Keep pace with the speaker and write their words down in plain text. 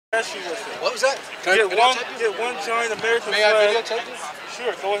Statue with it. What was that? Get one giant American flag. flag. May I videotape you?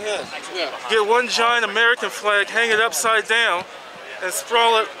 Sure, go ahead. Yeah. Get one giant American flag, hang it upside down, and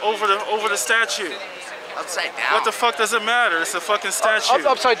sprawl it over the statue. Upside down? What the fuck does it matter? It's a fucking statue.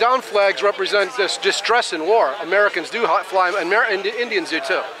 Upside down flags represent this distress in war. Americans do fly, and Indians do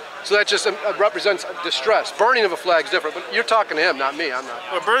too. So that just represents distress. Burning of a flag is different, but you're talking to him, not me. I'm not.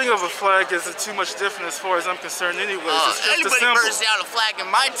 Well, burning of a flag isn't too much different as far as I'm concerned anyways. It's just anybody a symbol. burns down a flag in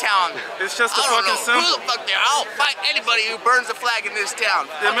my town, It's just a fucking symbol. Who the fuck there? I'll fight anybody who burns a flag in this town.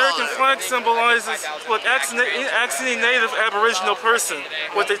 The American flag symbolizes what asking any native aboriginal person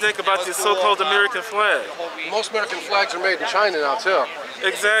what they think about the so-called American flag. Most American flags are made in China now too.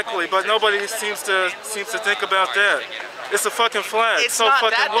 Exactly, but nobody seems to think about that. It's a fucking flag. It's so not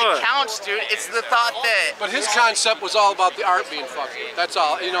fucking that what? that counts, dude. It's the thought that. But his concept was all about the art being fucked. That's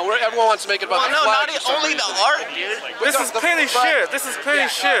all. You know, everyone wants to make it about the flag. Not only the art, dude. This is penny shit. This is penny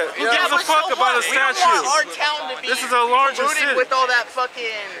shit. Who gives a fuck about a statue? We don't want our town to be this is a larger polluted city. with all that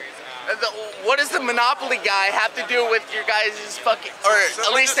fucking. What does the Monopoly guy have to do with your guys' fucking, or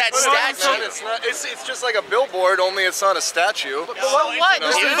at least that statue? It's just like a billboard, only it's not a statue. But what?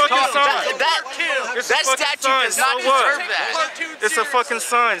 This is a fucking sign. That statue does not deserve that. It's a fucking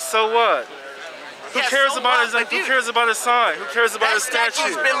sign. So what? Who cares about it? Who cares about a sign? Who cares about a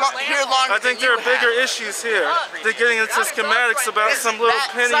statue? Been here longer I think there are bigger issues here. They're getting into schematics about some little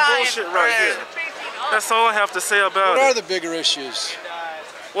penny bullshit right here. That's all I have to say about it. What are the bigger issues?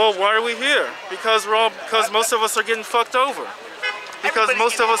 Well, why are we here? Because most of us are getting fucked over. Because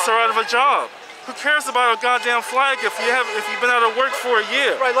most of us are out of a job. Who cares about a goddamn flag if you've been out of work for a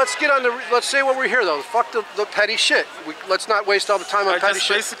year? Right. Let's say what we're here though. Fuck the petty shit. Let's not waste all the time on petty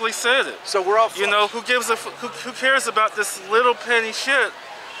shit. I just basically said it. So we're all. You know, who cares about this little penny shit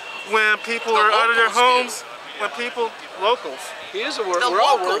when people are out of their homes? When locals. He is a worker. We're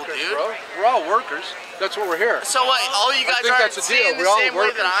all workers, bro. We're all workers. That's what we're here. So what? All you guys aren't seeing the same way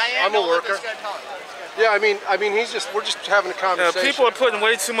that I am? I'm a worker. Yeah, I mean, we're just having a conversation. Yeah, people are putting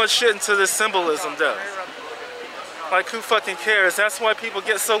way too much shit into this symbolism, though. Like, who fucking cares? That's why people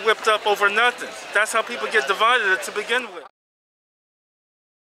get so whipped up over nothing. That's how people get divided to begin with.